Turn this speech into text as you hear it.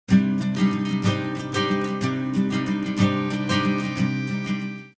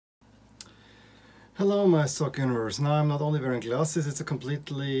Hello my soccer universe. Now I'm not only wearing glasses, it's a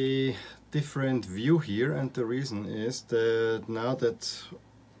completely different view here, and the reason is that now that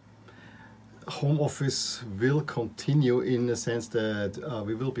home office will continue in the sense that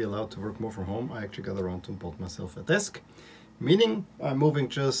we will be allowed to work more from home, I actually got around to bought myself a desk, meaning I'm moving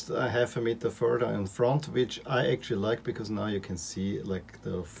just a half a meter further in front, which I actually like because now you can see like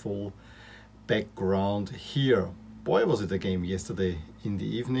the full background here. Boy, was it a game yesterday in the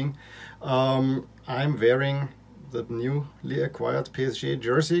evening. I'm wearing the newly acquired PSG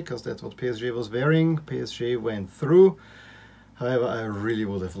jersey because that's what PSG was wearing. PSG went through. However, I really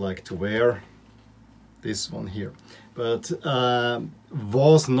would have liked to wear this one here, but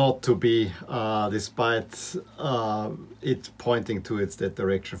was not to be, despite it pointing to that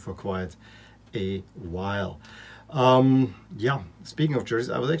direction for quite a while. Yeah, speaking of jerseys,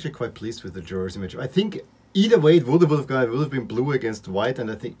 I was actually quite pleased with the jersey match. I think either way it would have been blue against white, and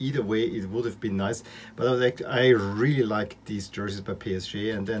I think either way it would have been nice. But I really like these jerseys by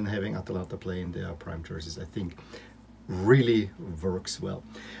PSG, and then having Atalanta play in their prime jerseys, I think really works well.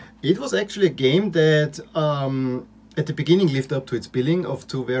 It was actually a game that at the beginning lived up to its billing of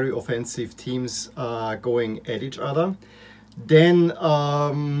two very offensive teams going at each other. Then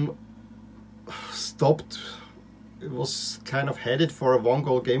stopped. It was kind of headed for a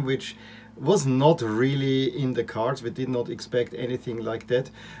one-goal game, which was not really in the cards. We did not expect anything like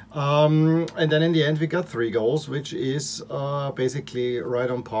that. And then in the end we got 3 goals, which is basically right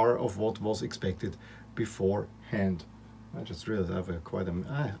on par of what was expected beforehand. I just realized I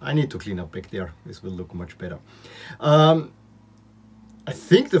have I need to clean up back there. This will look much better. I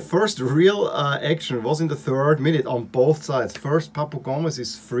think the first real action was in the 3rd minute on both sides. First, Papu Gomez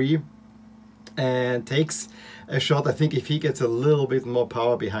is free and takes a shot. I think if he gets a little bit more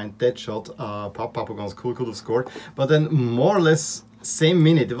power behind that shot, Papu Gomez could have scored. But then more or less same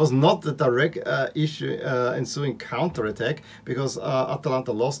minute, it was not the direct ensuing counter-attack because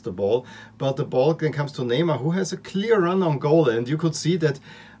Atalanta lost the ball, but the ball then comes to Neymar, who has a clear run on goal, and you could see that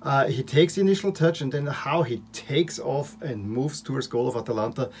he takes the initial touch and then how he takes off and moves towards goal of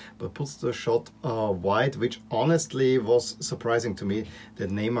Atalanta, but puts the shot wide, which honestly was surprising to me that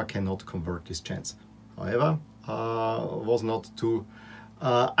Neymar cannot convert this chance. However, was not too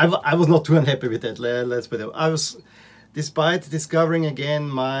I was not too unhappy with that. Let's put it. Despite discovering again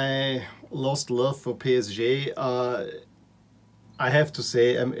my lost love for PSG, I have to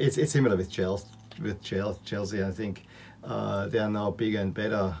say it's similar with Chelsea. I think they are now bigger and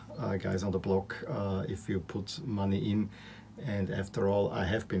better guys on the block if you put money in. And after all, I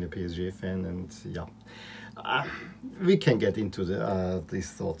have been a PSG fan, and yeah, we can get into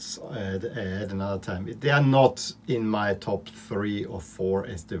these thoughts at another time. They are not in my top 3 or 4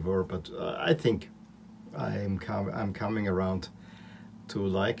 as they were, but I think I'm coming around to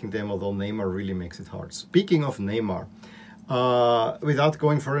liking them, although Neymar really makes it hard. Speaking of Neymar, without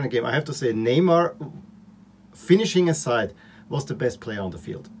going further in the game, I have to say Neymar, finishing aside, was the best player on the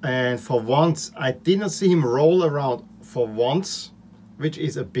field. And for once, I did not see him roll around for once, which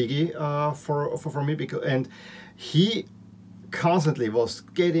is a biggie for me, and he constantly was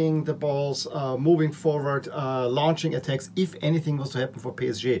getting the balls, moving forward, launching attacks if anything was to happen for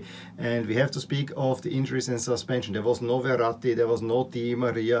PSG. And we have to speak of the injuries and suspension. There was no Verratti, there was no Di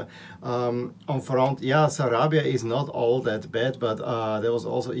Maria. On front, yeah, Sarabia is not all that bad, but there was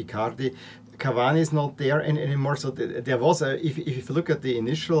also Icardi. Cavani is not there anymore, so there was if you look at the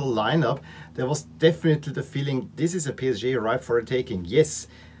initial lineup, there was definitely the feeling this is a PSG ripe for a taking. Yes,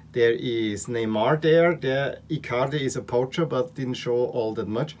 there is Neymar there, Icardi is a poacher but didn't show all that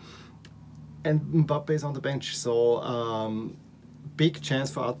much, and Mbappe is on the bench, so big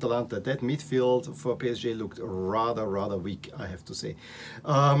chance for Atalanta. That midfield for PSG looked rather weak, I have to say.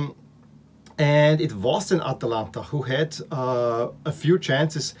 And it was an Atalanta who had a few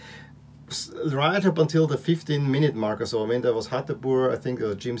chances right up until the 15-minute marker. So when there was Hateboer, I think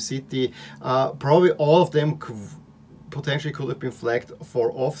Jim City, probably all of them potentially could have been flagged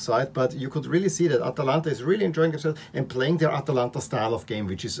for offside, but you could really see that Atalanta is really enjoying themselves and playing their Atalanta style of game,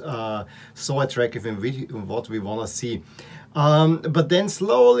 which is so attractive in what we want to see. But then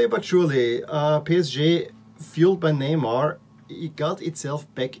slowly but surely, PSG, fueled by Neymar, it got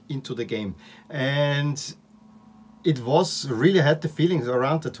itself back into the game. And it was really, had the feelings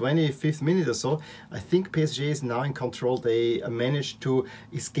around the 25th minute or so. I think PSG is now in control. They managed to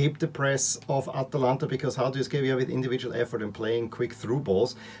escape the press of Atalanta, because how do you escape? Yeah, with individual effort and playing quick through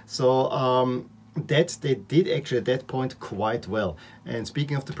balls. So that they did actually at that point quite well. And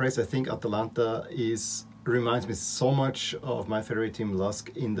speaking of the press, I think Atalanta reminds me so much of my favorite team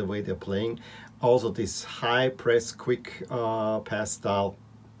LASK in the way they're playing. Also this high press, quick pass style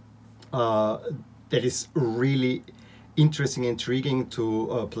that is really interesting, intriguing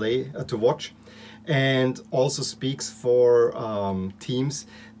to to watch, and also speaks for teams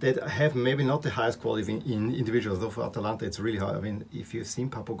that have maybe not the highest quality in individuals. Though for Atalanta, it's really hard. I mean, if you've seen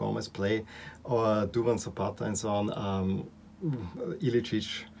Papu Gomez play, or Duvan Zapata and so on,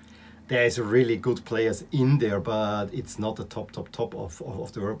 Ilicic, there's really good players in there, but it's not the top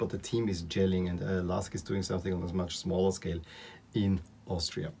of the world. But the team is gelling, and Lask is doing something on a much smaller scale in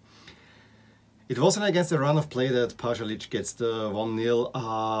Austria. It wasn't against the run of play that Pasalic gets the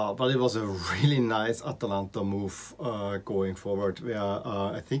 1-0, but it was a really nice Atalanta move going forward, where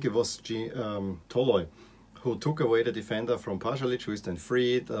I think it was Toloi who took away the defender from Pasalic, who is then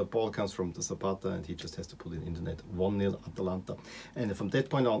free. The ball comes from the Zapata, and he just has to put it in the net. 1-0 Atalanta. And from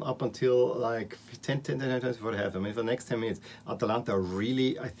that point on, up until like 10 minutes before the half, I mean, for the next 10 minutes, Atalanta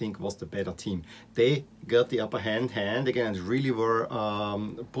really, I think, was the better team. They got the upper hand again, and really were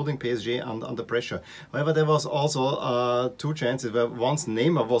putting PSG under pressure. However, there was also 2 chances where once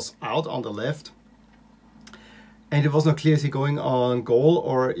Neymar was out on the left, and it was not clear, is he going on goal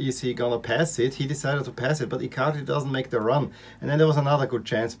or is he gonna pass it? He decided to pass it, but Icardi doesn't make the run. And then there was another good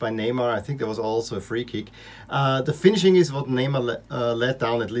chance by Neymar. I think there was also a free kick. The finishing is what Neymar let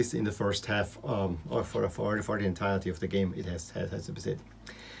down, at least in the first half, or for the entirety of the game, it has to be said.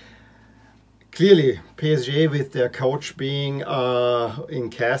 Clearly, PSG, with their coach being in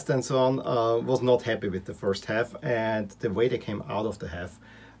cast and so on, was not happy with the first half, and the way they came out of the half.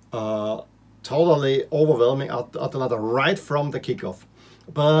 Totally overwhelming Atalanta right from the kickoff.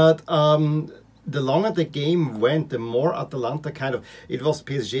 But the longer the game went, the more Atalanta it was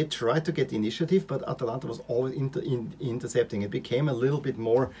PSG tried to get the initiative, but Atalanta was always intercepting. It became a little bit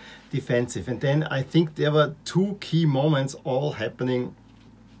more defensive. And then I think there were 2 key moments all happening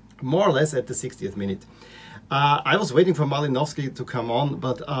more or less at the 60th minute. I was waiting for Malinovsky to come on,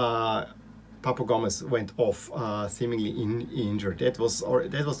 but Papu Gomez went off, seemingly injured. That was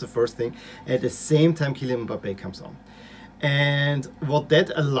the first thing. At the same time, Kylian Mbappé comes on. And what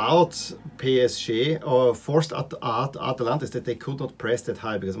that allowed PSG, or forced Atalanta, is that they could not press that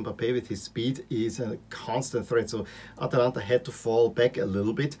high, because Mbappé with his speed is a constant threat. So Atalanta had to fall back a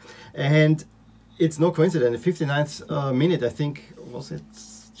little bit. And it's no coincidence, the 59th minute, I think, was it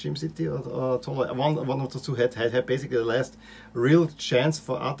Jim City or Tolo, one of the two had basically the last real chance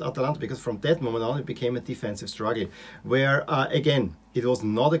for Atalanta, because from that moment on it became a defensive struggle, where again, it was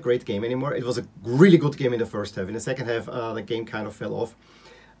not a great game anymore. It was a really good game in the first half. In the second half, the game kind of fell off.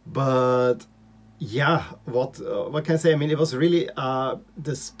 But yeah, what can I say? I mean, it was really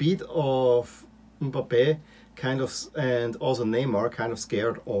the speed of Mbappé and also Neymar kind of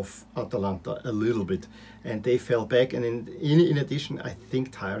scared off Atalanta a little bit, and they fell back. And in addition, I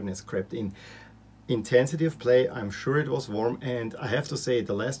think tiredness crept in. Intensity of play, I'm sure it was warm, and I have to say,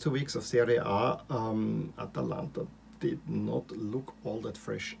 the last 2 weeks of Serie A, Atalanta did not look all that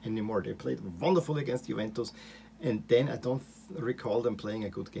fresh anymore. They played wonderfully against Juventus, and then I don't recall them playing a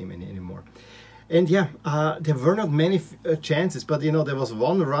good game anymore. And yeah, there were not many chances, but you know, there was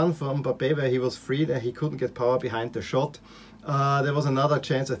one run from Mbappé where he was free, that he couldn't get power behind the shot. There was another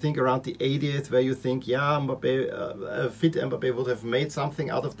chance, I think around the 80th, where you think, yeah, Mbappé, fit Mbappé would have made something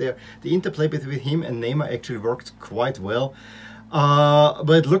out of there. The interplay between him and Neymar actually worked quite well. But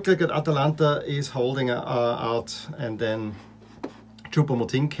it looked like that Atalanta is holding out, and then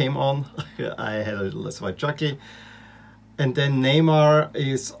Choupo-Moting came on. I had a little slight chuckle. And then Neymar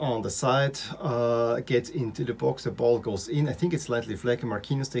is on the side, gets into the box, the ball goes in. I think it's slightly flaky.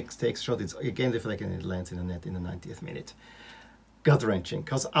 Marquinhos takes shot. It's again deflected, and it lands in the net in the 90th minute. Gut-wrenching,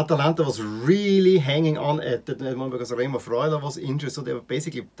 because Atalanta was really hanging on at that moment, because Remo Freuler was injured, so they were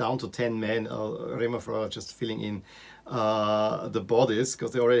basically down to 10 men. Remo Freuler just filling in the bodies,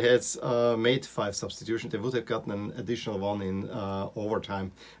 because they already had made 5 substitutions. They would have gotten an additional one in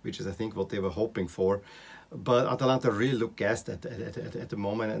overtime, which is, I think, what they were hoping for. But Atalanta really looked gassed at the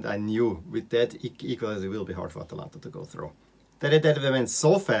moment, and I knew with that equalizer it will be hard for Atalanta to go through. That went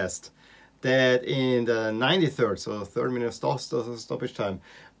so fast that in the 93rd, so 3rd minute of stoppage time,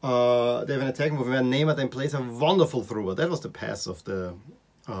 they have an attack move where Neymar then plays a wonderful through. But that was the pass of the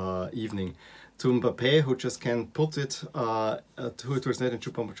evening to Mbappé, who just can put it to his net, and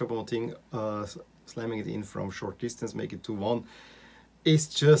Choupo-Moting slamming it in from short distance, make it 2-1. It's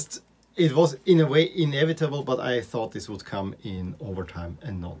just... It was in a way inevitable, but I thought this would come in overtime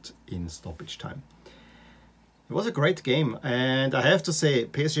and not in stoppage time. It was a great game, and I have to say,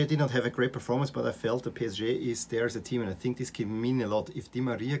 PSG did not have a great performance, but I felt that PSG is there as a team, and I think this can mean a lot. If Di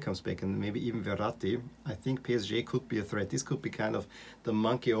Maria comes back, and maybe even Verratti, I think PSG could be a threat. This could be kind of the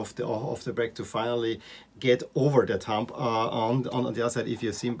monkey off the break to finally get over that hump. On the other side, if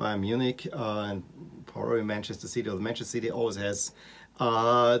you've seen Bayern Munich and probably Manchester City, or Manchester City always has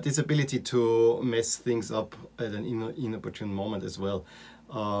this ability to mess things up at an inopportune moment as well.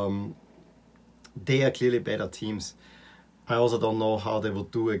 They are clearly better teams. I also don't know how they would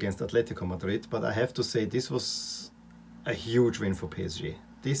do against Atletico Madrid, but I have to say this was a huge win for PSG.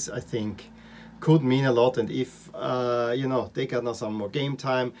 This, I think, could mean a lot, and if you know, they got now some more game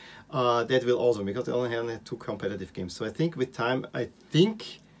time, that will also, because they only have 2 competitive games. So I think with time, I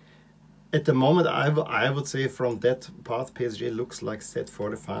think at the moment, I would say from that path, PSG looks like set for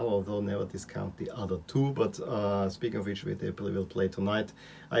the final, although never discount the other 2. But speaking of which, they will play tonight.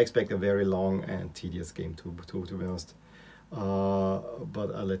 I expect a very long and tedious game to be honest.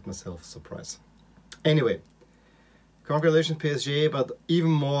 But I let myself surprise. Anyway, congratulations PSG, but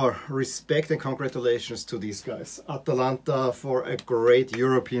even more respect and congratulations to these guys. Atalanta for a great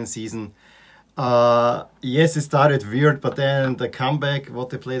European season. Yes, it started weird, but then the comeback,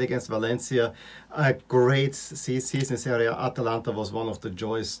 what they played against Valencia, a great season in Serie A. Atalanta was one of the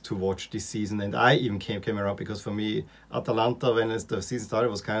joys to watch this season, and I even came around, because for me, Atalanta, when the season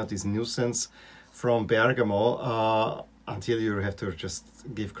started, was kind of this nuisance from Bergamo, until you have to just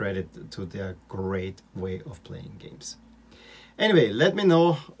give credit to their great way of playing games. Anyway, let me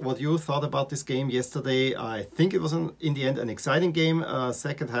know what you thought about this game yesterday. I think it was, in the end, an exciting game.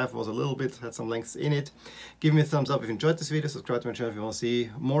 Second half was a little bit, had some lengths in it. Give me a thumbs up if you enjoyed this video. Subscribe to my channel if you want to see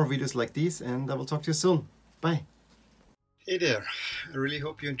more videos like these. And I will talk to you soon. Bye. Hey there. I really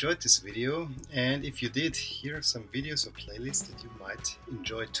hope you enjoyed this video. And if you did, here are some videos or playlists that you might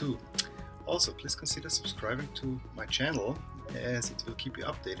enjoy too. Also, please consider subscribing to my channel, as it will keep you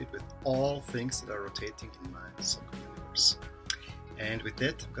updated with all things that are rotating in my soccer universe. And with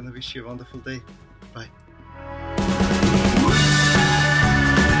that, I'm gonna wish you a wonderful day. Bye.